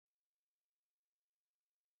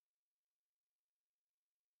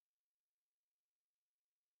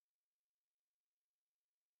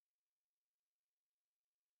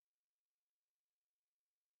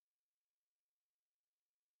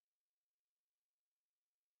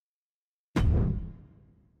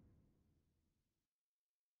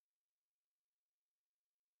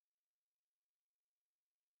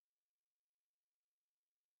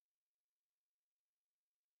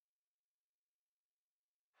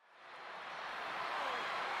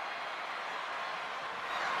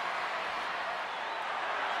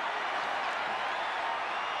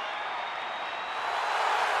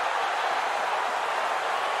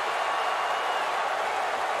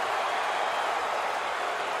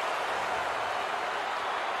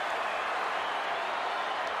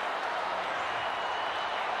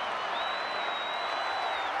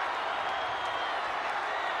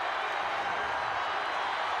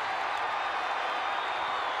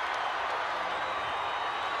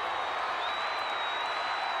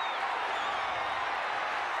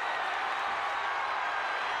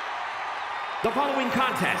The following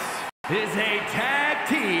contest is a tag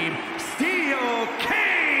team steel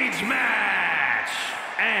cage match.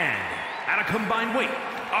 And at a combined weight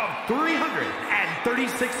of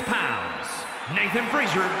 336 pounds, Nathan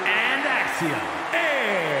Frazier and Axiom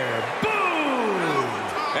Air Boom!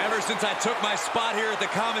 Ever since I took my spot here at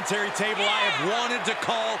the commentary table, I have wanted to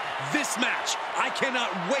call this match. I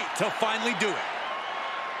cannot wait to finally do it.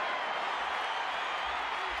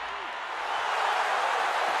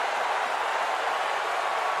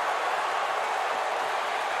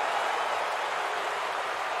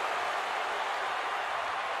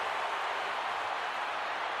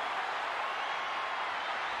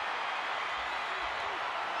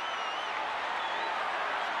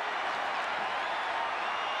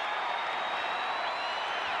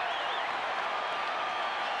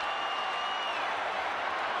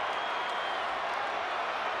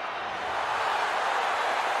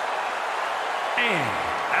 And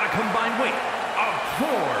at a combined weight of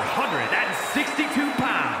 462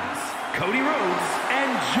 pounds, Cody Rhodes and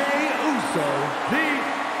Jey Uso, the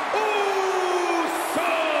Usos!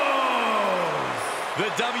 The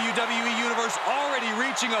WWE Universe already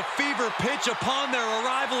reaching a fever pitch upon their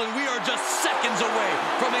arrival, and we are just seconds away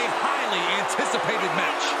from a highly anticipated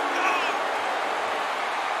match.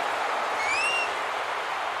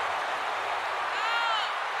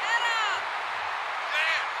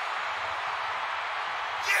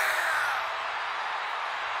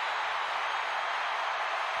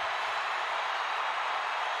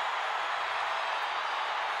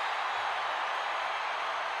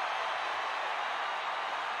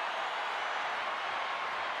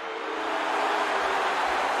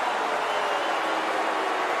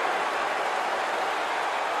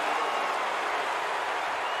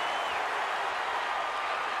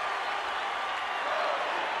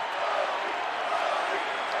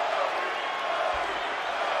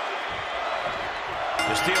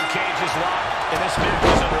 The steel cage is locked, and this match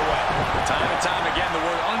is underway. Time and time again, the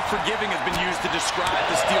word unforgiving has been used to describe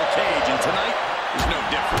the steel cage, and tonight is no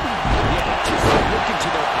different. Yeah, just look into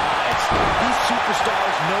their eyes. These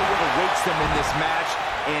superstars know what awaits them in this match,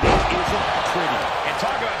 and it isn't pretty. And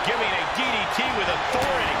talk about giving a DDT with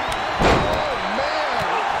authority. Oh,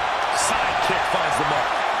 man! Side kick finds the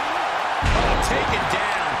mark. Oh, take it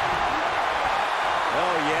down.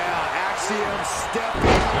 Oh, yeah, Axiom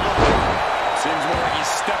stepping. Seems more like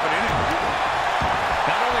he's stepping in it.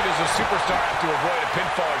 Not only does a superstar have to avoid a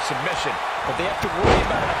pinfall or submission, but they have to worry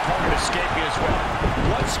about an opponent escaping as well.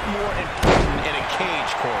 What's more important in a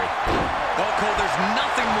cage, Corey? Well, Cole, there's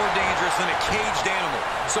nothing more dangerous than a caged animal.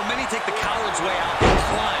 So many take the coward's way out and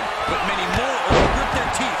climb, but many more will grip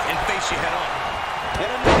their teeth and face you head on. And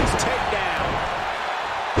a nice takedown.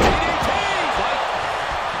 DDT!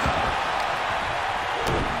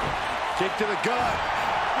 Kick to the gut.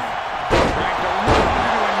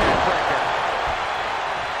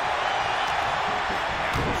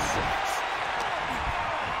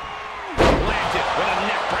 Planted with a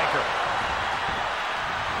neck breaker.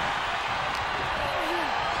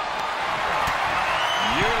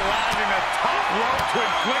 Utilizing the top rope to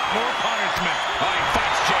inflict more punishment. Oh, he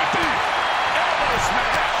fights Jey back. Elbow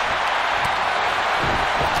smash.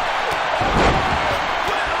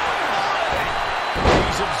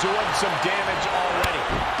 He's absorbed some damage already.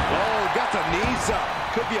 Oh, got the knees up.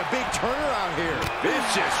 Could be a big turnaround here.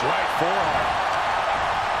 Vicious right forearm.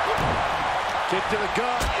 Kick to the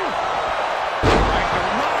gut. Right to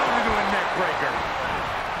run into a neck breaker.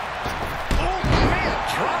 Oh, man,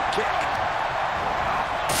 drop kick.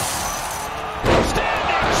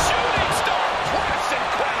 Standing shooting star press,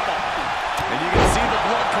 incredible. And you can see the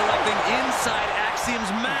blood collecting inside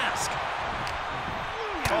Axiom's mask.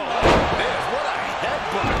 Oh, this, what a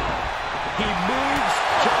headbutt. He moves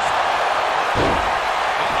just.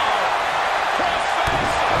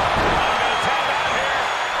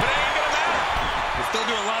 Still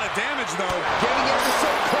do a lot of damage, though. Getting ever so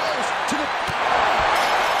close to the...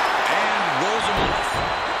 And rolls him off.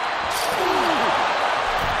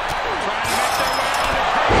 Trying to make their way out of the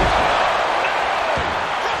cage.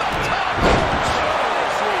 From the top.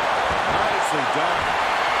 Nicely done.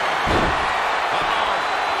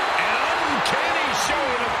 An uncanny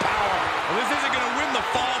showing of power. Well, this isn't going to win the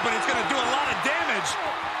fall, but it's going to do a lot of damage.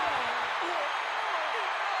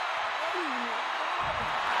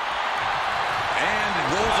 And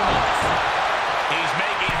rolls him off. He's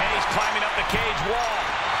making haste, climbing up the cage wall.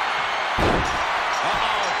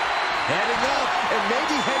 Heading up and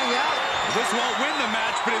maybe heading out. This won't win the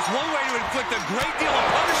match, but it's one way to inflict a great deal of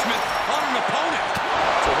punishment on an opponent.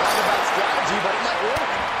 It's a roundabout strategy, but it might work.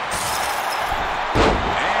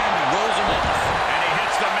 And rolls him off. And he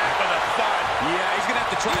hits the mat with a thud. Yeah, he's going to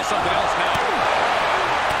have to try something else now.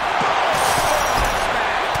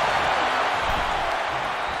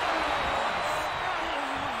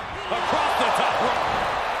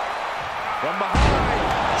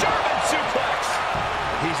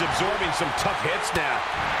 absorbing some tough hits now.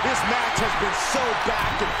 This match has been so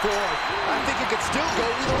back and forth. I think it could still go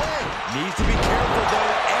either way. Needs to be careful,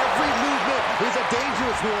 though. Every movement is a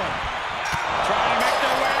dangerous one. Trying to make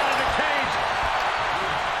their way out of the cage.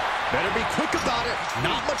 Better be quick about it.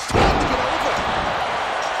 Not much time to get over.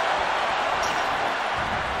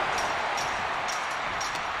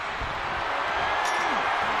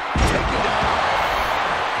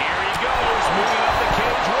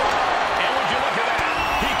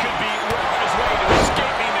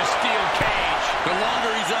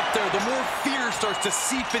 Starts to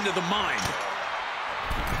seep into the mind.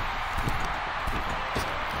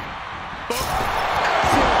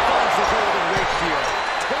 Finds the golden ratio.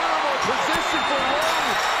 Terrible position for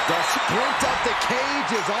one. The sprint up the cage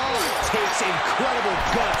is on. It takes incredible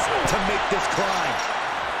guts to make this climb.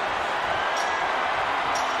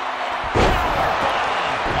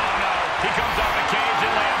 Oh no, he comes off the cage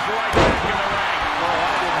and lands right back in the ring. Oh,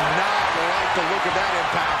 I did not like the look of that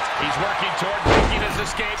impact. He's working toward making his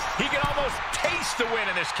escape. He can almost taste the win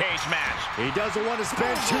in this cage match. He doesn't want to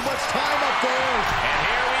spend too much time up there. And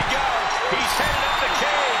here we go. He's headed up the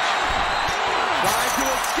cage. Trying to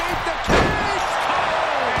escape the cage.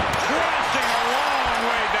 Oh, crashing a long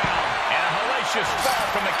way down. And a hellacious fall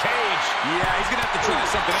from the cage. Yeah, he's going to have to try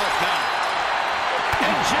something else now.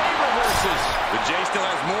 And Jay reverses. But Jay still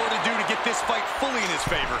has more to do to get this fight fully in his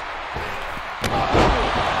favor.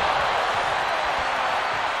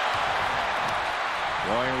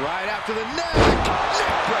 Going right after the neck.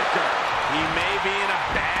 Neckbreaker. He may be in a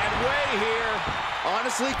bad way here.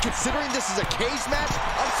 Honestly, considering this is a cage match,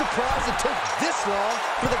 I'm surprised it took this long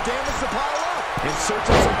for the damage to pile up. In search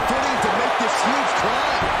of some footing to make this huge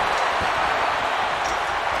climb.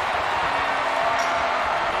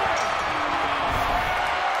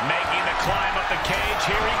 Making the climb up the cage.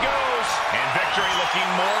 Here he goes. And victory looking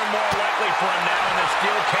more and more likely for him now in this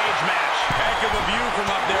steel cage match. Heck of a view from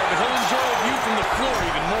up there, but he'll enjoy a view from the floor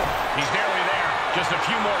even more. He's nearly there. Just a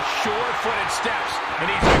few more sure-footed steps, and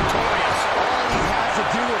he's victorious. All he has to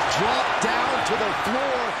do is drop down to the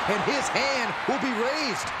floor, and his hand will be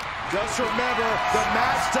raised. Just remember, the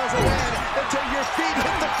match doesn't end until your feet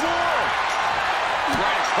hit the floor.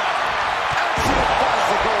 Right across. Axiom finds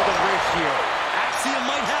the golden ratio. Axiom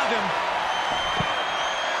might have him.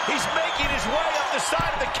 He's making his way up the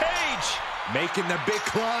side of the cage. Making the big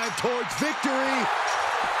climb towards victory.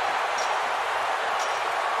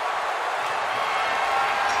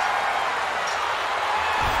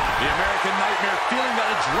 The American Nightmare feeling that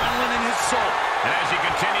adrenaline in his soul. And as he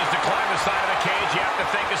continues to climb the side of the cage, you have to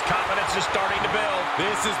think his confidence is starting to build.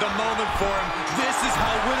 This is the moment for him. This is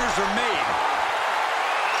how winners are made.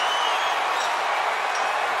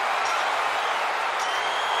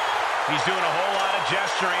 He's doing a whole lot of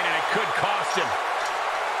gesturing, and it could cost him.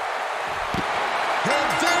 And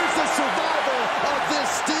there's the survival of this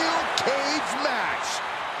steel cage match.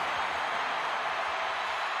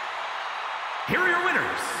 Here are your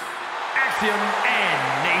winners, Axiom and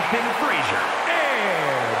Nathan Frazier.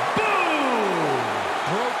 And boom!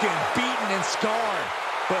 Broken, beaten, and scarred.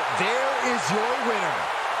 But there is your winner.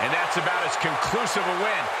 And that's about as conclusive a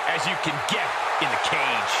win as you can get in the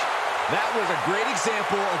cage. That was a great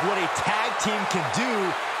example of what a tag team can do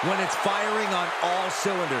when it's firing on all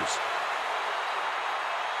cylinders.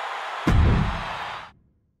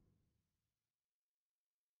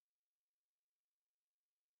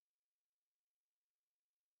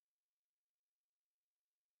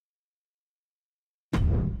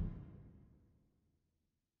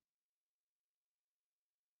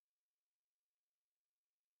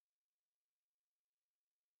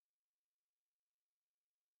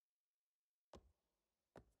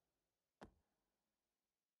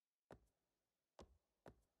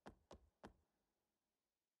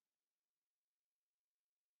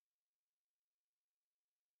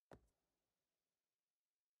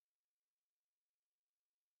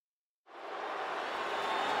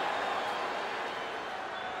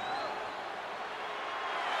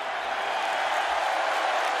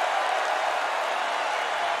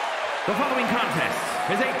 The following contest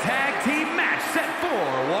is a tag team match set for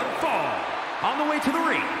one fall. On the way to the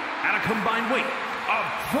ring, at a combined weight of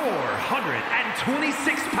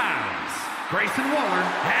 426 pounds, Grayson Waller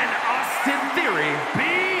and Austin Theory,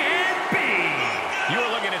 B&B. You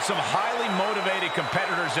are looking at some highly motivated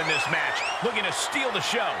competitors in this match, looking to steal the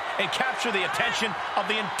show and capture the attention of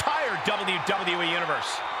the entire WWE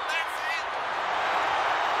Universe.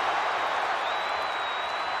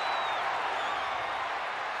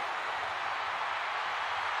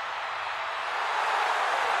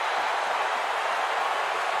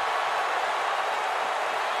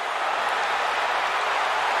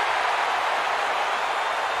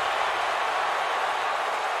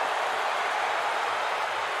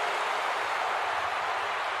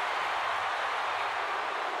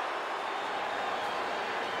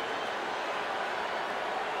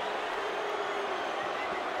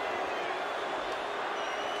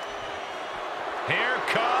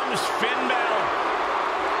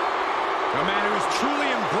 truly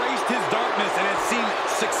embraced his darkness and has seen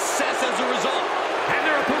success as a result. And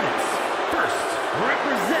their opponents, first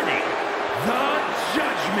representing the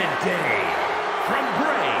Judgment Day, from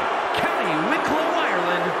Bray, County Wicklow,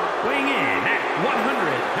 Ireland, weighing in at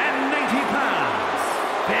 190 pounds,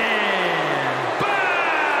 Finn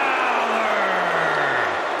Balor!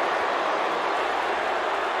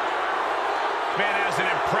 Man has an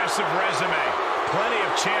impressive resume. Plenty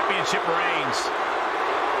of championship reigns.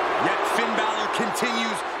 Yet Finn Balor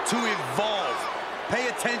continues to evolve. Pay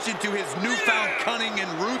attention to his newfound cunning and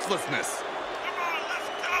ruthlessness.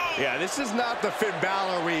 Yeah, this is not the Finn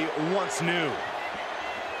Balor we once knew.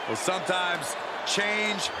 Well, sometimes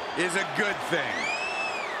change is a good thing.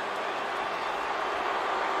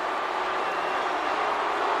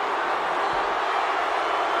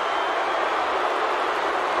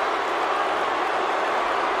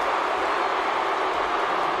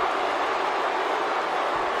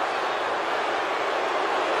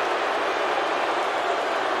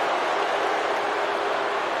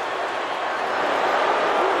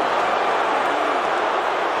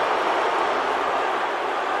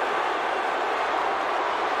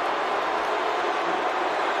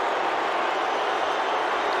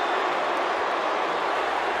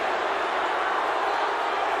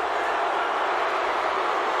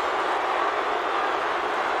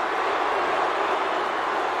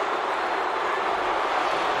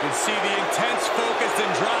 You can see the intense focus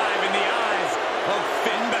and drive in the eyes of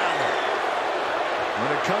Finn Balor.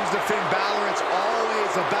 When it comes to Finn Balor, it's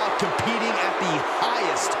always about competing at the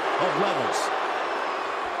highest of levels.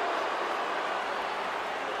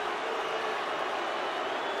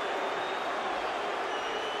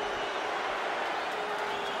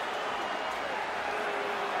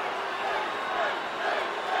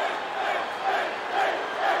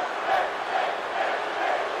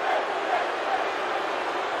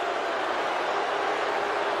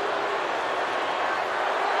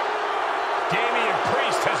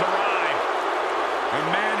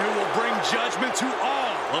 Judgment to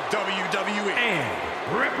all of WWE.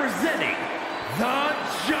 And representing the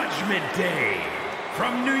Judgment Day,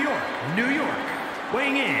 from New York, New York,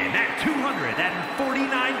 weighing in at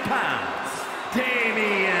 249 pounds,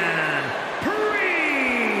 Damian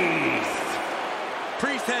Priest.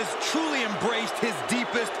 Priest has truly embraced his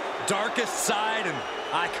deepest, darkest side, and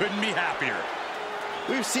I couldn't be happier.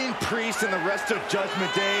 We've seen Priest and the rest of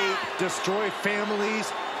Judgment Day destroy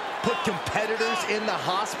families, put competitors in the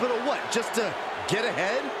hospital, what, just to get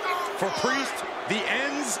ahead? For Priest, the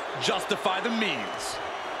ends justify the means.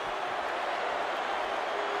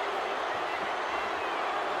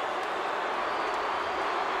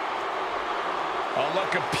 A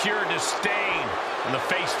look of pure disdain on the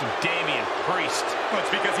face of Damian Priest. Well,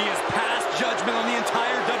 it's because he has passed judgment on the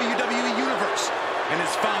entire WWE Universe and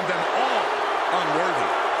has found them all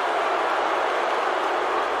unworthy.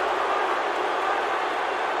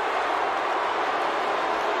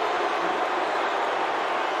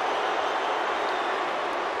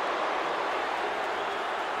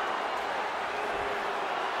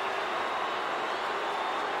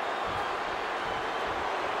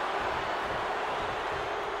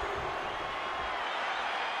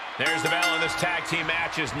 There's the bell, and this tag team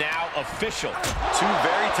match is now official. Two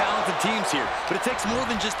very talented teams here, but it takes more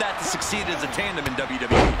than just that to succeed as a tandem in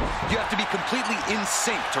WWE. You have to be completely in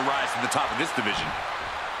sync to rise to the top of this division.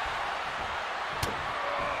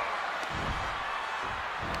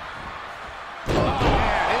 Oh,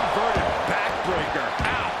 man, inverted backbreaker.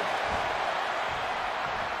 Ow.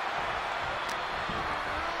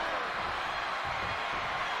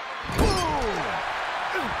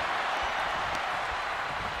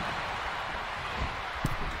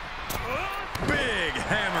 Big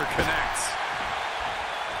hammer connects.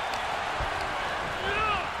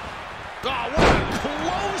 Oh, what a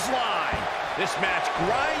clothesline! This match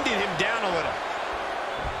grinded him down a little.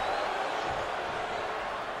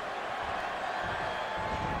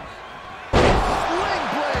 Sling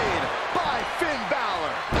blade by Finn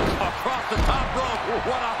Balor. Across the top rope,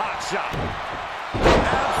 what a hot shot.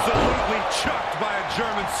 Absolutely chucked by a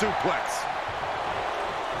German suplex.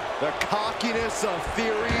 The cockiness of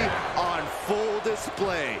Theory on full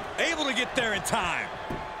display. Able to get there in time.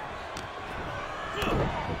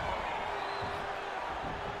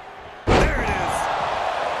 There it is.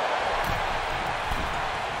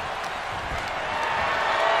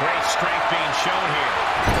 Great strength being shown here.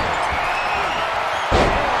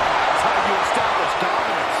 That's how you establish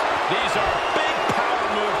dominance. These are big power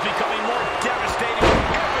moves becoming more devastating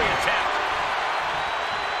with every attempt.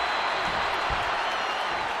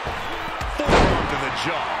 Forearm to the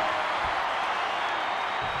jaw.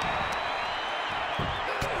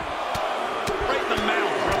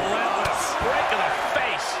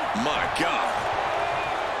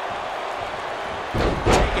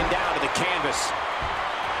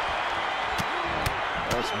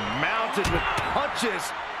 mounted with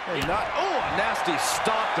punches. And not, oh, a nasty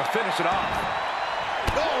stop to finish it off.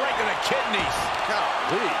 Oh, right to the kidneys.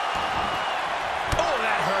 Golly. Oh,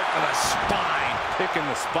 that hurt to the spine. Picking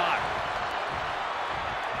the spot.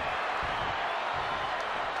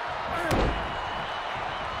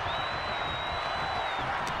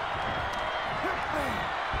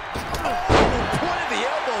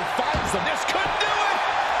 Finds them. This could do it.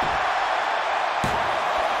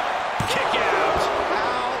 Kick out.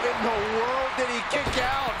 How in the world did he kick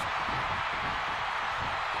out?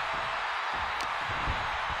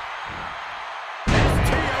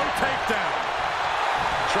 STO takedown.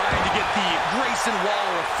 Trying to get the Grayson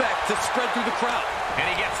Waller effect to spread through the crowd. And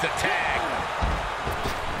he gets the tag.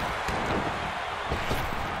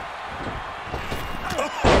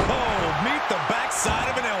 Oh, meet the backside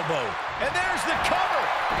of an elbow. And there's the cover.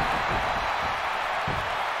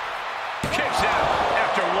 Kicks out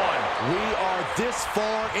after one. We are this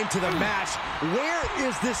far into the match. Where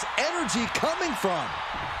is this energy coming from?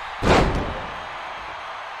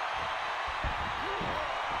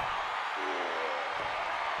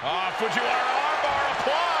 Fujiwara armbar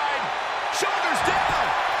applied. Shoulders down.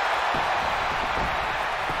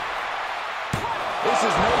 This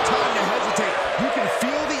is no time to hesitate. You can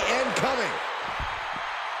feel the end coming.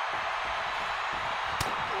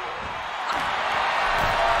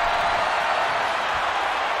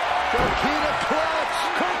 Coquina clutch.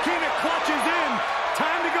 Coquina clutches in.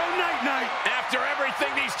 Time to go night-night. After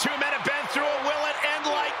everything these two men have been through, will it end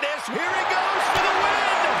like this? Here he goes for the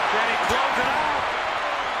win. Can he close it out?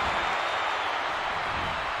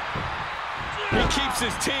 He keeps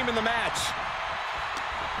his team in the match.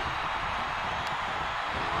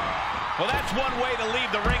 Well, that's one way to leave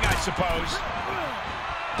the ring, I suppose.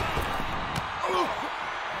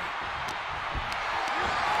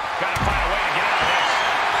 Gotta find a way to get out of this.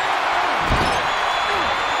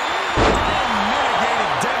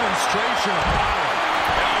 Unmitigated demonstration of power.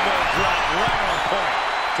 Elbow drop right on point.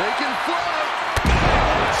 Taking flight.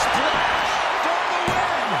 Splash for the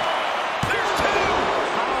win. There's two.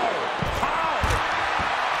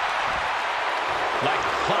 Like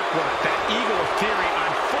clockwork, that Eagle Theory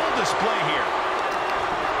on full display here.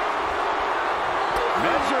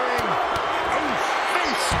 Measuring.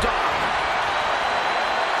 Face stop.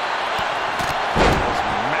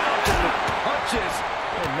 Mounted with punches.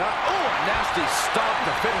 And not, oh, a nasty stop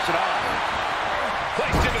to finish it off.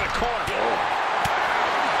 Placed into the corner.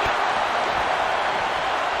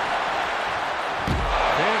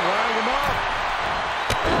 And line him up.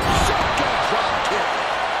 Shotgun drop kick.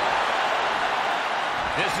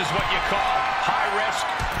 This is what you call high risk,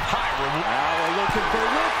 high reward. Now we're looking for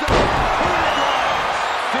liftoff.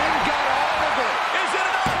 Finn got all of it. Is it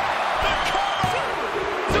enough? The cover!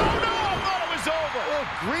 No, I thought it was over. Oh,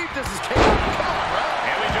 grief, this is chaos. Come on, bro.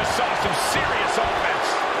 And we just saw some serious offense.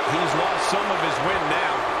 He's lost some of his wind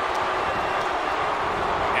now.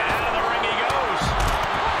 And out of the ring he goes.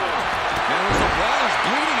 And the wall is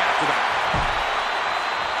bleeding after that.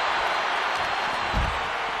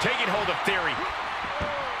 Taking hold of Theory.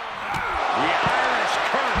 The Irish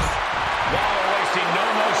curse. Waller wasting no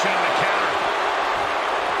motion in the counter.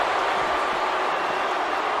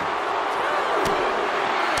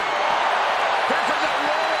 Here comes that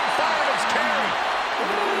rolling fireman's carry.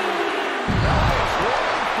 Nice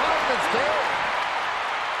rolling fireman's carry.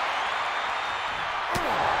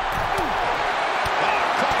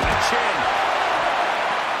 Caught in the chin.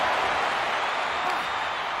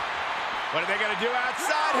 What are they going to do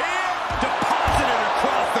outside here? Deposited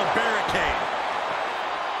across the barricade.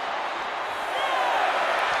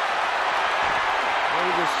 What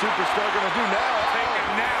is this superstar going to do now? Take a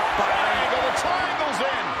nap. Triangle. The triangle's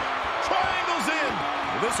in. Triangle's in.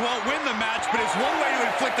 This won't win the match, but it's one way to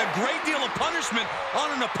inflict a great deal of punishment on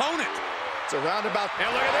an opponent. It's a roundabout. And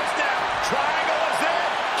look at this now. Triangle is in.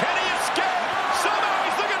 Can he escape? Somehow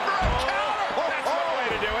he's looking for a counter. That's one way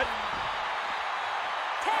to do it.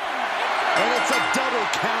 And it's a double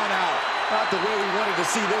count out. Not the way we wanted to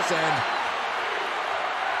see this end.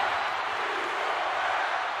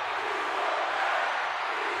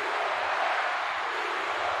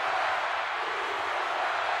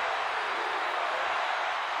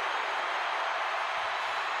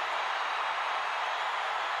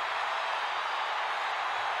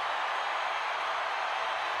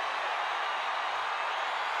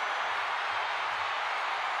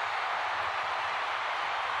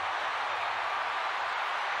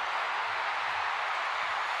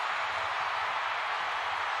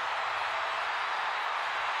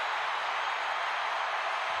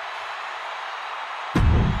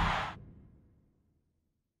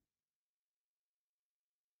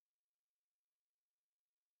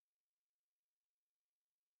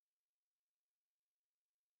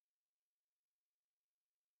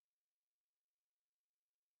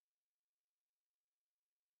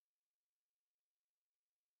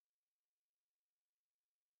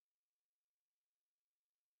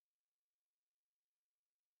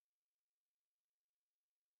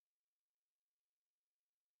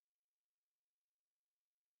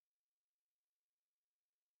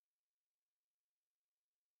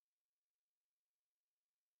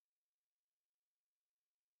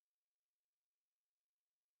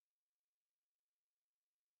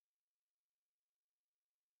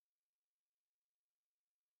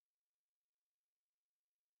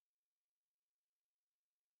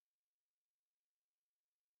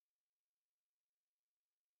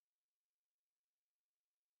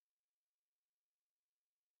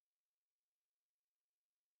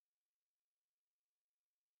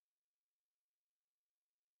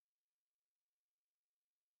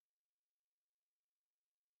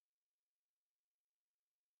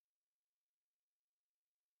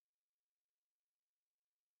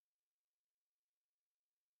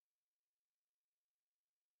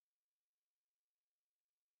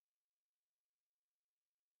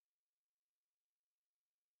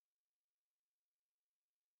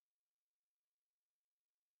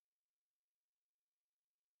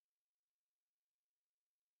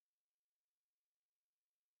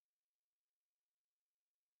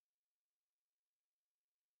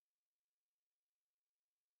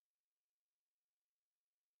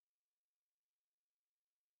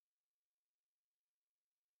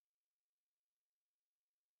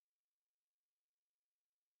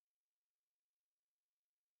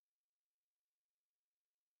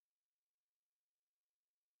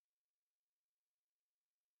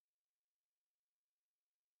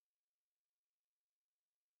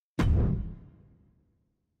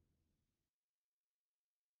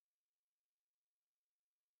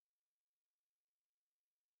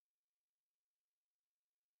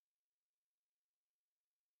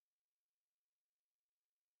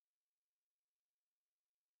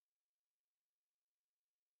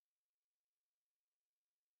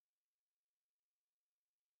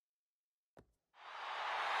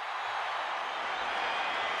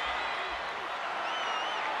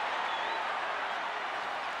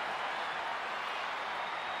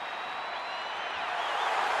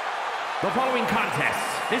 The following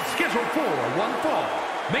contest is scheduled for one fall.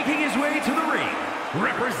 Making his way to the ring,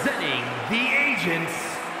 representing the Agents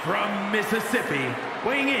from Mississippi,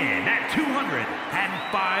 weighing in at 205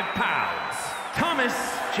 pounds, Thomas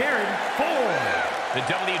Jared Ford. The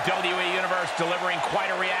WWE Universe delivering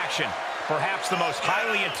quite a reaction. Perhaps the most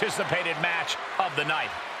highly anticipated match of the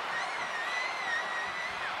night.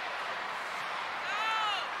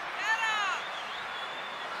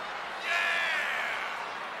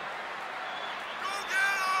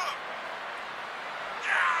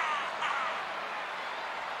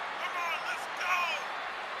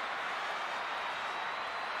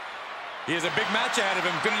 He has a big match ahead of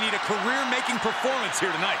him. Going to need a career-making performance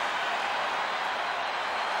here tonight.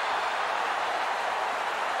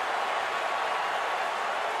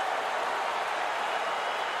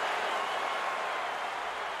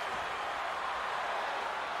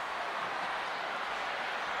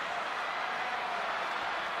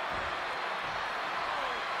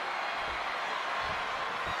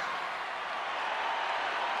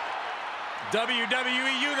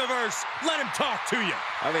 WWE Universe, let him talk to you.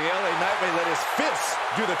 I think LA Knight may let his fists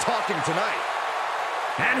do the talking tonight.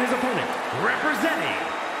 And his opponent, representing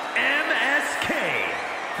MSK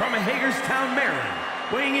from Hagerstown, Maryland,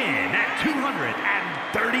 weighing in at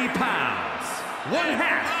 230 pounds, one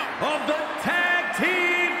half of the Tag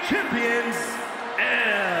Team Champions,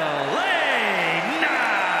 LA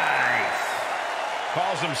Knight.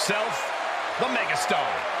 Calls himself the Megastar.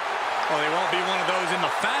 Well, they won't be one of those in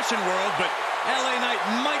the fashion world, but LA Knight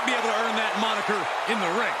might be able to earn that moniker in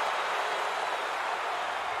the ring.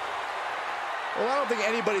 Well, I don't think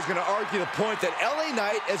anybody's going to argue the point that LA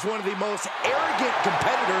Knight is one of the most arrogant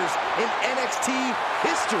competitors in NXT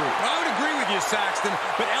history. I would agree with you, Saxton,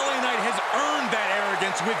 but LA Knight has earned that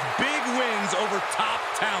arrogance with big wins over top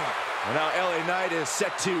talent. And now LA Knight is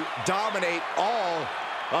set to dominate all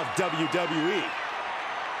of WWE.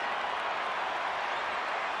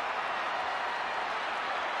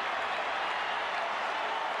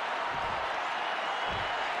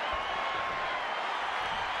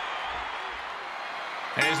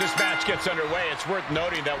 And as this match gets underway, it's worth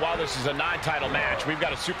noting that while this is a non-title match, we've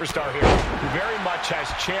got a superstar here who very much has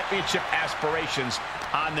championship aspirations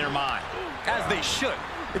on their mind. As they should.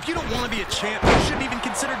 If you don't want to be a champ, you shouldn't even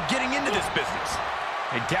consider getting into this business.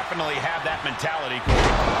 They definitely have that mentality.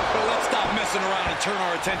 But let's stop messing around and turn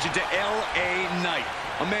our attention to LA Knight,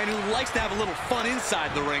 a man who likes to have a little fun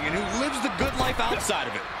inside the ring and who lives the good life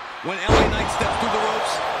outside of it. When LA Knight steps through the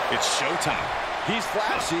ropes, it's showtime. He's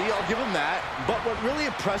flashy, I'll give him that. But what really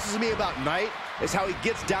impresses me about Knight is how he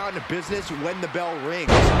gets down to business when the bell rings.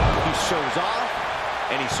 He shows off,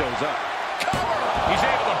 and he shows up. Cover! He's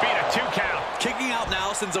able to beat a 2 count. Kicking out now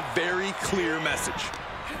sends a very clear message.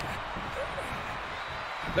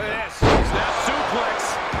 Look at this. Snap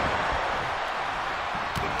suplex.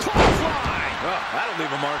 Clothesline. Oh, that'll leave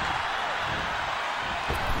a mark.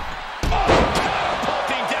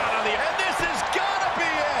 Catapulting down on the... And this has got to be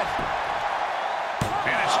it!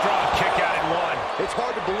 And a strong kick out in one. It's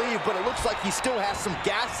hard to believe, but it looks like he still has some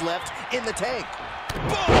gas left in the tank.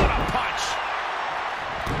 Boom! What a punch!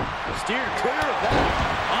 Steered clear of that.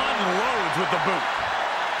 Unloads with the boot.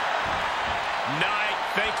 Knight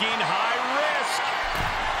thinking high risk.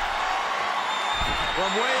 From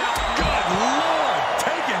way up. Good Lord!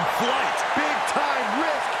 Taking flight. Big time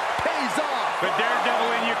risk pays off. The daredevil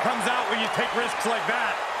in you comes out when you take risks like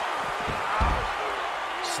that.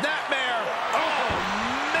 Snapmare. Oh,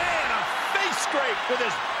 man, a face scrape with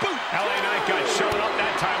his boot. LA Knight got shown up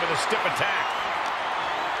that time with a stiff attack.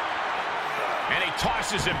 And he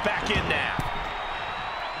tosses it back in now.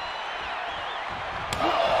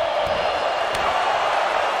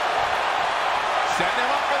 Setting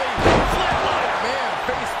him up for the flatline. Man,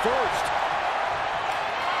 face first.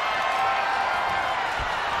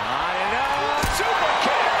 Not enough. Super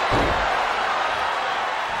kick.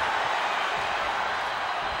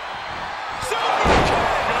 Super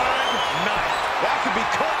kick. Good night. That could be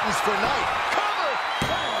curtains for Knight. Cover.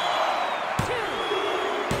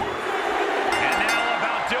 And that'll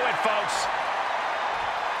about do it, folks.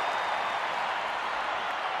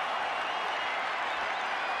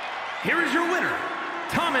 Here is your winner,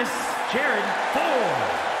 Thomas Jared Ford.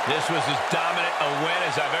 This was as dominant a win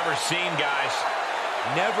as I've ever seen, guys.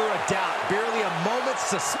 Never a doubt, barely a moment's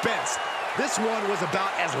suspense. This one was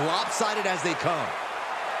about as lopsided as they come.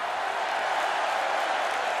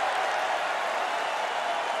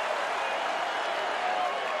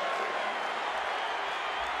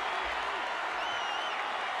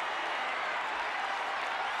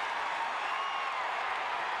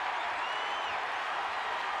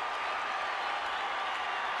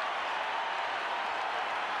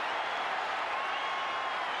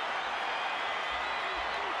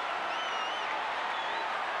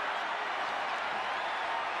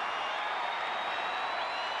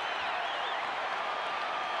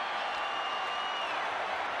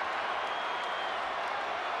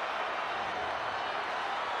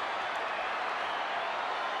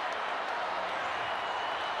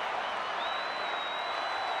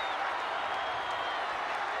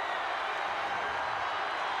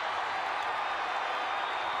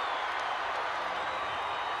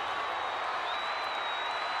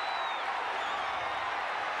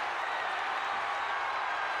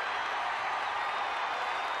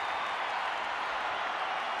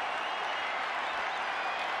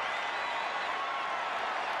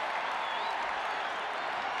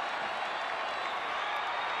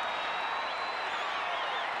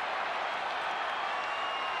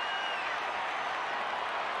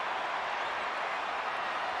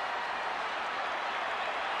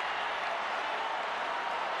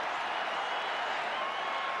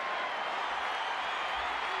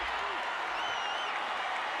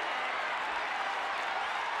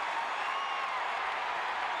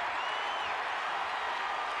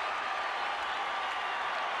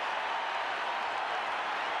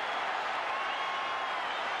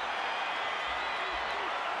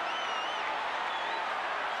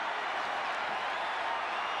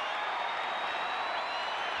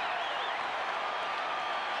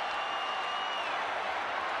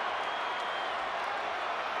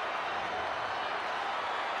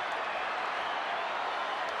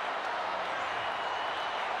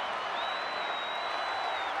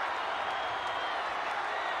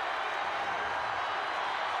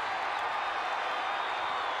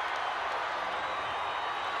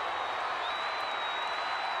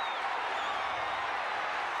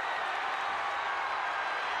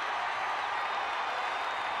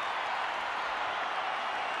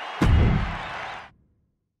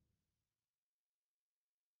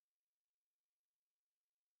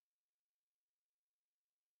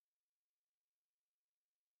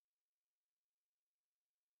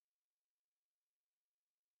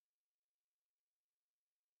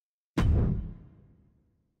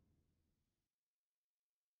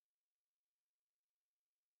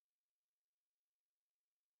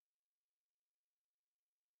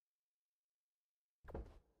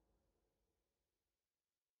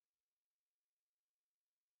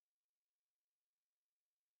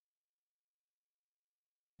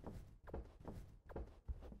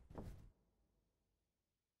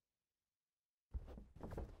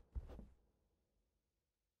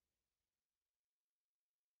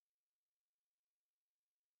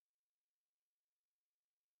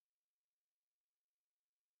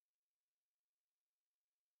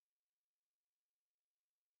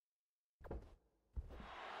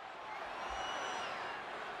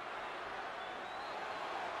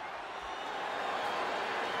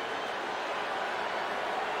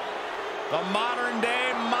 the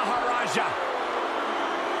modern-day Maharaja.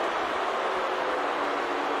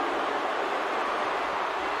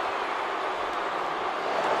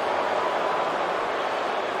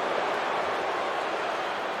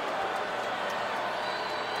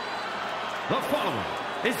 The following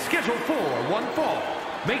is scheduled for one fall,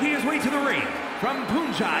 making his way to the ring from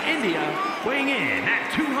Punjab, India, weighing in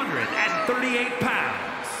at 238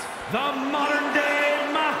 pounds, the modern-day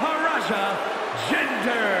Maharaja,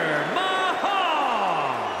 Jinder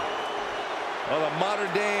Mahal. Well, the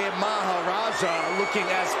modern-day Maharaja looking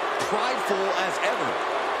as prideful as ever.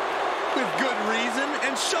 With good reason,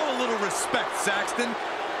 and show a little respect, Saxton.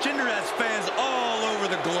 Jinder has fans all over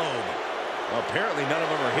the globe. Well, apparently none of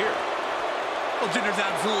them are here. Well, Jinder's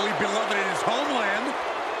absolutely beloved in his homeland.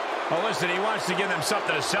 Well, listen, he wants to give them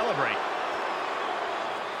something to celebrate.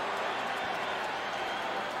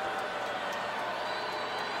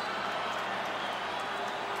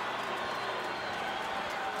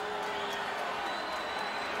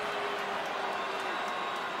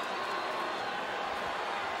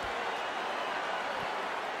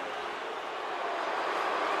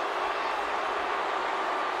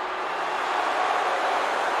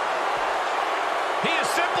 He is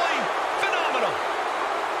simply phenomenal.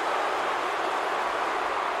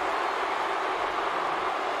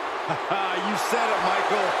 You said it,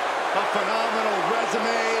 Michael. A phenomenal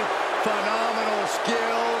resume, phenomenal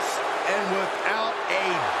skills, and without a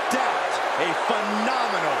doubt, a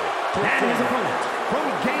phenomenal And his performance. opponent from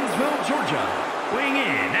Gainesville, Georgia, weighing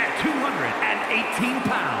in at 218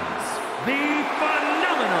 pounds, the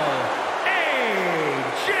phenomenal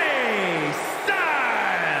AJ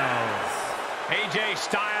Styles. AJ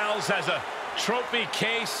Styles has a trophy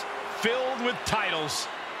case filled with titles.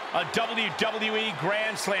 A WWE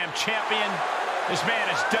Grand Slam champion. This man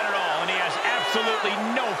has done it all, and he has absolutely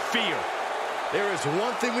no fear. There is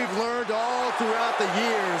one thing we've learned all throughout the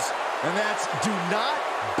years, and that's do not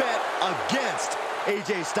bet against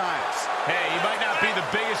AJ Styles. Hey, he might not be the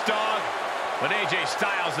biggest dog, but AJ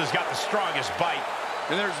Styles has got the strongest bite.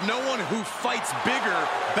 And there's no one who fights bigger,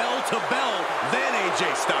 bell to bell, than AJ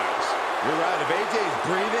Styles. You're right. If AJ's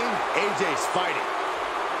breathing, AJ's fighting.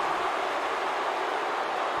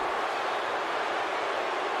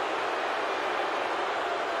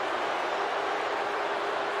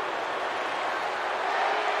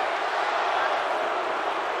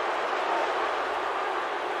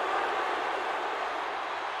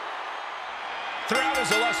 Throughout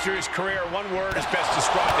his illustrious career, one word has best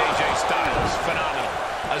described AJ Styles: phenomenal.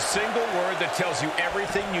 A single word that tells you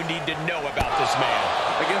everything you need to know about this man.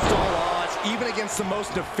 Against all odds, even against the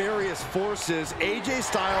most nefarious forces, AJ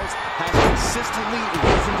Styles has consistently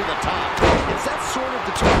risen to the top. It's that sort of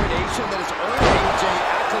determination that has earned AJ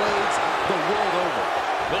accolades the world over.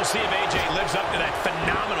 We'll see if AJ lives up to that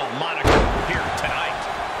phenomenal moniker here tonight.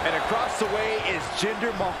 And across the way is Jinder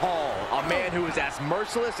Mahal, a man who is as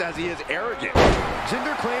merciless as he is arrogant.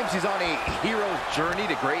 Jinder claims he's on a hero's journey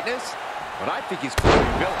to greatness, but I think he's clearly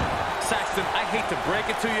a villain. Saxton, I hate to break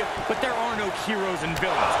it to you, but there are no heroes and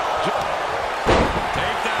villains.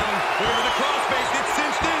 Takedown, over the crossface, it's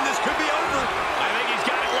cinched in, this could be over. I think he's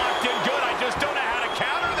got it locked in good. I just don't know how to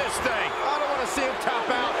counter this thing. I don't want to see him tap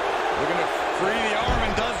out. Looking to free the arm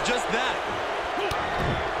and does just that.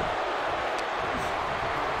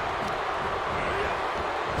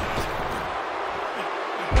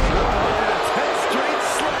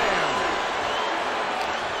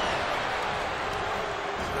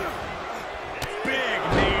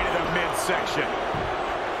 Section.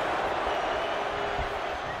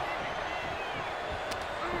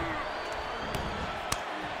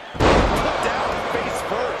 Put down face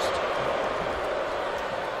first.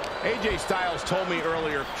 AJ Styles told me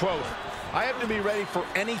earlier, quote, "I have to be ready for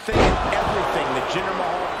anything and everything that Jinder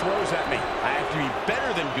Mahal throws at me. I have to be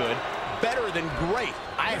better than good, better than great.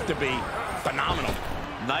 I have to be phenomenal."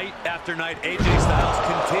 Night after night, AJ Styles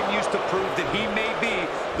continues to prove that he may be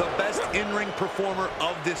the best in-ring performer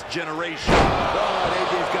of this generation. But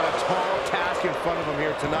AJ's got a tall task in front of him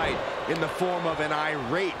here tonight in the form of an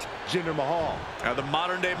irate Jinder Mahal. Now, the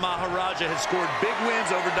modern-day Maharaja has scored big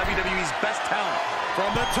wins over WWE's best talent.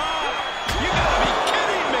 From the top, you gotta be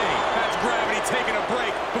kidding me! That's gravity taking a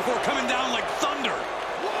break before coming down like thunder.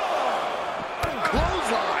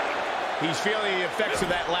 Clothesline. He's feeling the effects of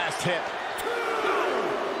that last hit.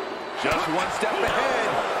 Just one step ahead.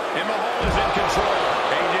 And Mahal is in control.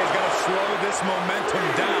 AJ's got to slow this momentum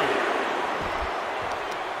down.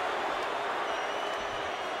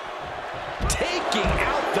 Taking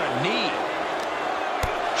out the knee.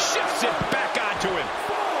 Shifts it back onto him.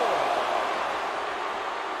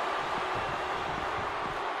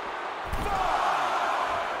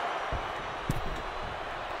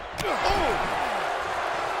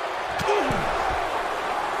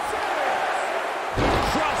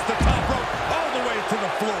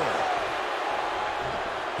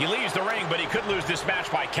 He leaves the ring, but he could lose this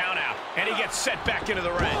match by countout. And he gets set back into the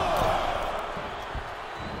ring.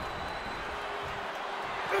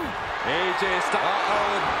 AJ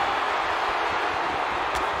Styles.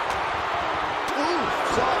 Ooh,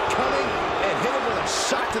 saw it coming and hit him with a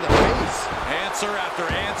shot to the face. Answer after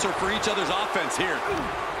answer for each other's offense here.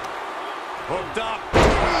 Hooked up.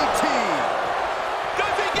 DDT.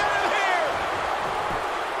 Does he get him here?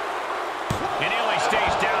 And he only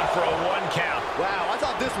stays down for a 1 count. Wow, I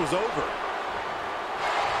thought this was over.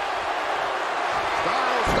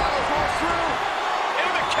 Styles rolls through.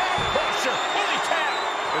 Into the calf crusher. Will he tap?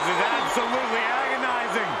 This is absolutely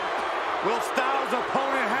agonizing. Will Styles'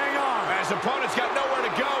 opponent hang on? His opponent's got nowhere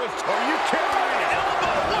to go. Are you kidding me?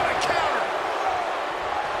 Elbow, what a counter!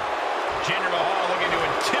 Jinder Mahal looking to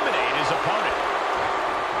intimidate his opponent.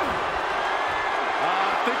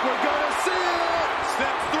 I think we're gonna see it.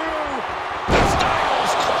 Step through.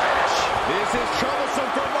 Styles clash. This is troublesome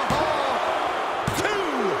for Mahal. 2.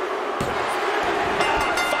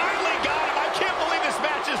 Finally got him. I can't believe this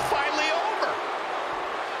match is finally over.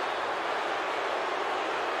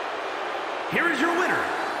 Here is your winner,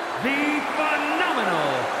 the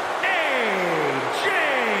phenomenal AJ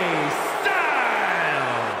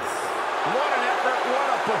Styles. What an effort. What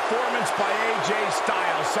a performance by AJ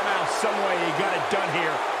Styles. Somehow, someway, he got it done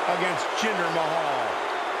here against Jinder Mahal.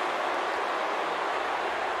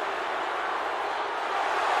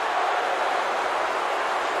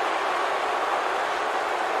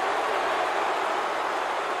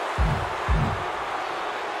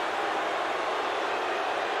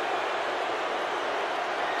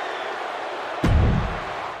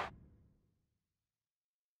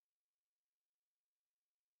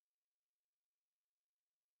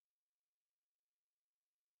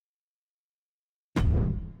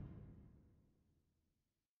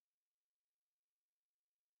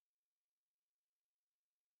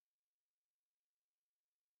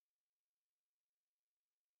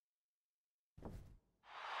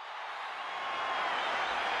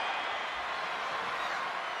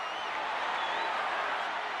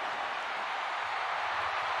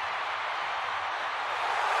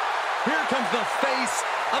 Here comes the face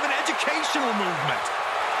of an educational movement.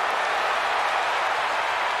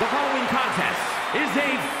 The following contest is a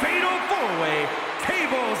fatal 4-way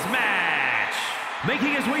tables match.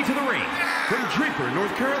 Making his way to the ring from Draper,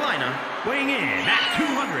 North Carolina, weighing in at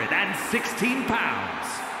 216 pounds,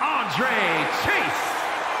 Andre Chase.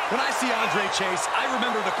 When I see Andre Chase, I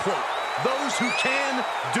remember the quote, "Those who can,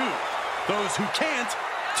 do. Those who can't,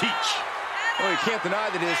 teach." Well, you can't deny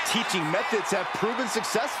that his teaching methods have proven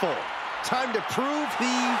successful. Time to prove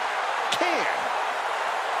he can.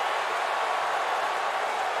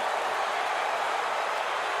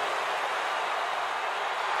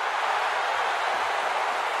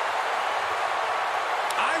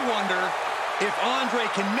 I wonder if Andre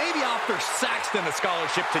can maybe offer Saxton a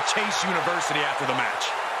scholarship to Chase University after the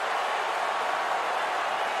match.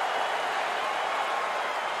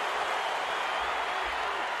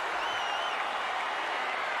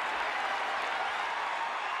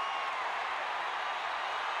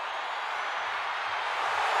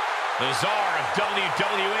 The czar of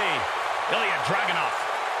WWE, Ilya Dragunov.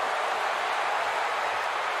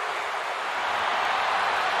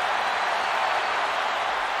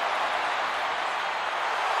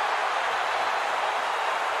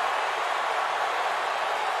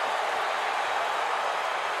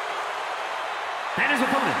 And his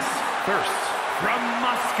opponents, first, from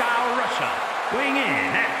Moscow, Russia, weighing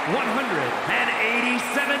in at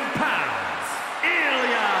 187 pounds,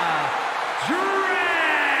 Ilya Dragunov.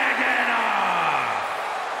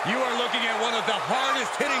 You are looking at one of the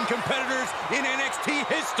hardest-hitting competitors in NXT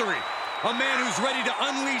history. A man who's ready to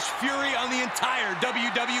unleash fury on the entire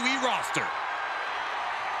WWE roster.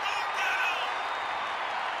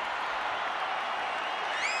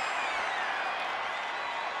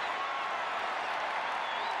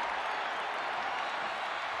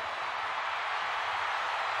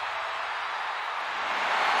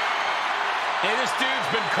 Hey, this dude's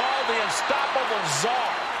been called the Unstoppable Czar.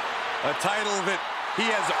 A title that he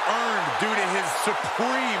has earned due to his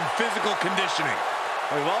supreme physical conditioning.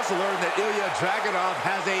 We've also learned that Ilya Dragunov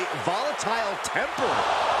has a volatile temper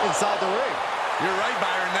inside the ring. You're right,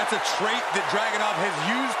 Byron. That's a trait that Dragunov has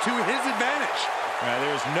used to his advantage.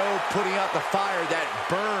 There's no putting out the fire that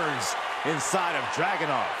burns inside of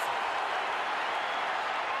Dragunov.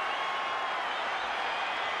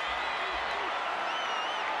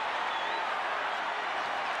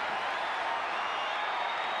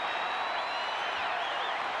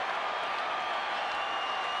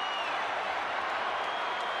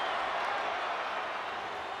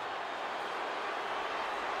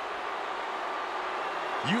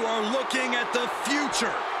 You are looking at the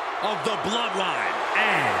future of the Bloodline.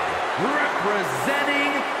 And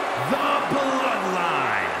representing the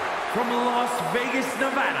Bloodline, from Las Vegas,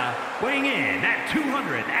 Nevada, weighing in at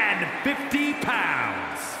 250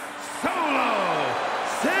 pounds, Solo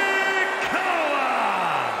Sikoa!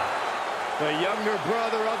 The younger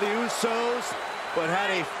brother of the Usos, but had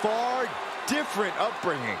a far different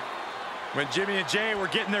upbringing. When Jimmy and Jay were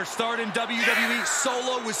getting their start in WWE,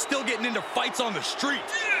 Solo was still getting into fights on the street.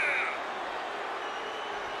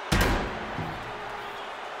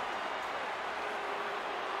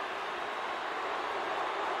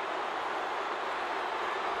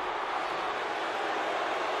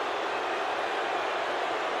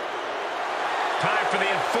 Time for the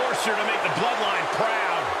enforcer to make the Bloodline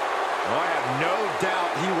proud. Oh, I have no doubt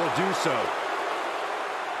he will do so.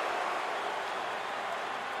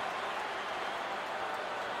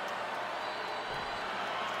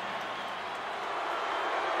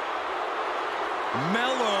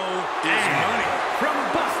 Mellow is money. From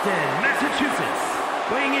Boston, Massachusetts,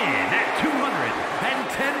 weighing in at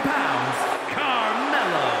 210 pounds,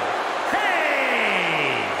 Carmelo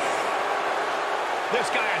Hayes! This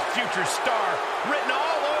guy has future star written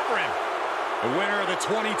all over him. The winner of the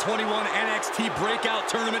 2021 NXT Breakout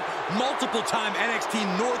Tournament, multiple-time NXT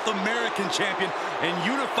North American champion, and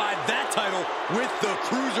unified that title with the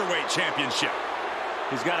Cruiserweight Championship.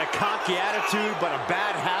 He's got a cocky attitude, but a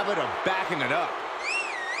bad habit of backing it up.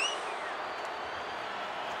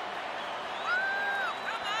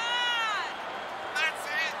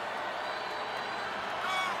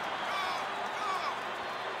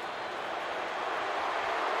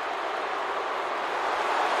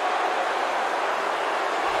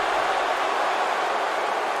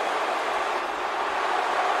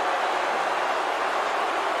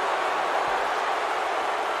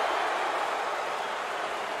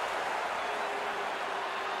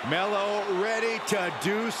 Mello ready to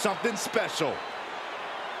do something special.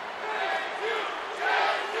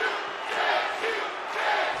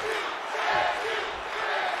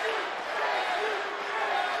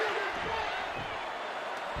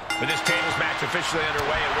 With this tables match officially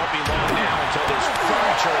underway, it won't be long now until there's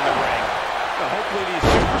furniture in the ring. Hopefully these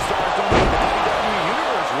superstars don't make the WWE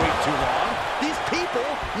Universe wait too long. These people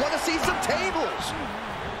want to see some tables.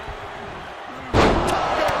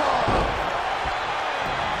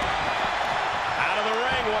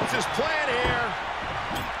 What's his plan here?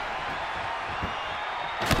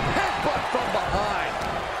 Headbutt from behind.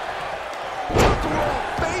 Roll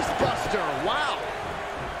face buster. Wow.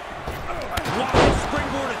 Wow,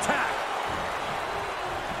 springboard attack.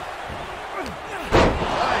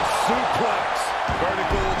 Nice suplex.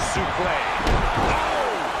 Vertical suplex.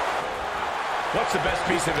 Oh! What's the best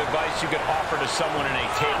piece of advice you could offer to someone in a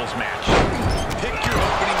tables match? Pick your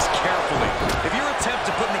openings carefully. If your attempt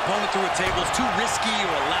to put an opponent through a table is too risky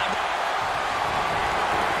or elaborate.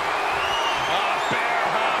 Bear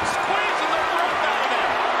hug, squeezing the breath out of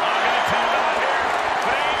him. I'm going to tap out here,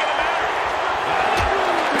 but it ain't going to matter.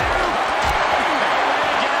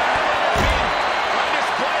 On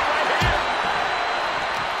display right here.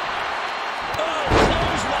 Oh,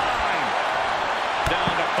 clothesline.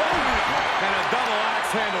 Down to boom. And a double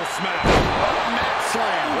axe handle smash. Mat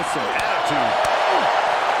slam with some attitude.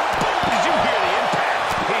 Did you hear the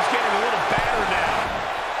impact? He's getting a little battered now.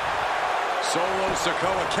 Solo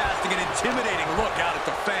Sikoa casting an intimidating look out at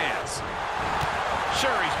the fans.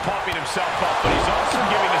 Sure, he's pumping himself up, but he's also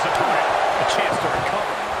giving his opponent a chance to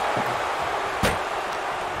recover.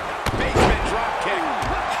 Basement drop kick.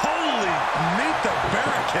 Holy, meet the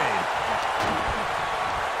barricade.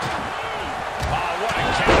 Oh, what a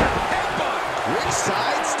counter. Headbutt. Great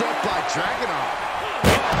sidestep by Dragunov.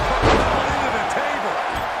 Into the table.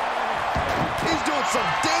 He's doing some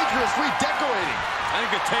dangerous redecorating. I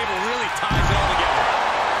think the table really ties it all together.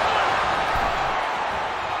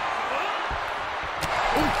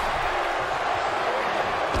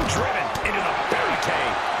 Driven into the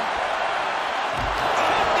barricade.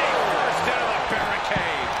 Burst into the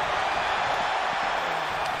barricade.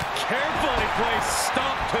 Carefully placed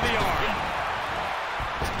stomp to the arm.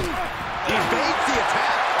 Evades the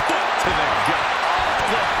attack. Foot to the gut.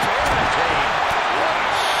 The barricade. What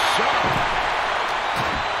a shot.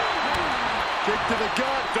 Kick to the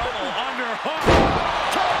gut. Double underhook.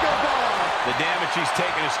 Tiger bomb. The damage he's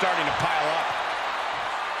taken is starting to pile up.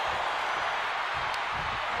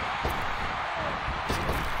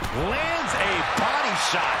 Lands a body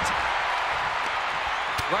shot.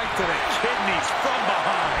 Right to the kidneys from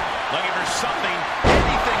behind. Looking for something,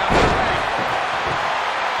 anything on the ring.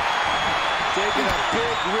 Taking a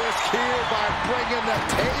big risk here by bringing the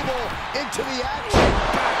table into the action.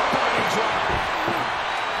 Back body drop.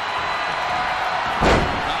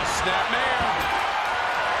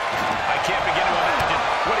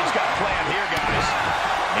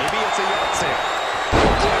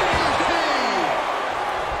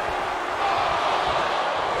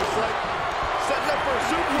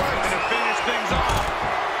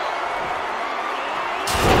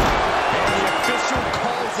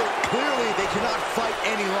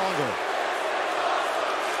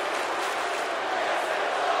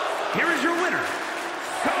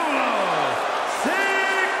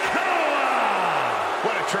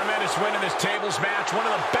 must win in this tables match. One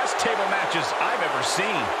of the best table matches I've ever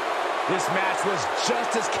seen. This match was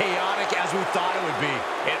just as chaotic as we thought it would be.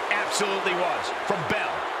 It absolutely was, from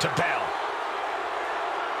bell to bell.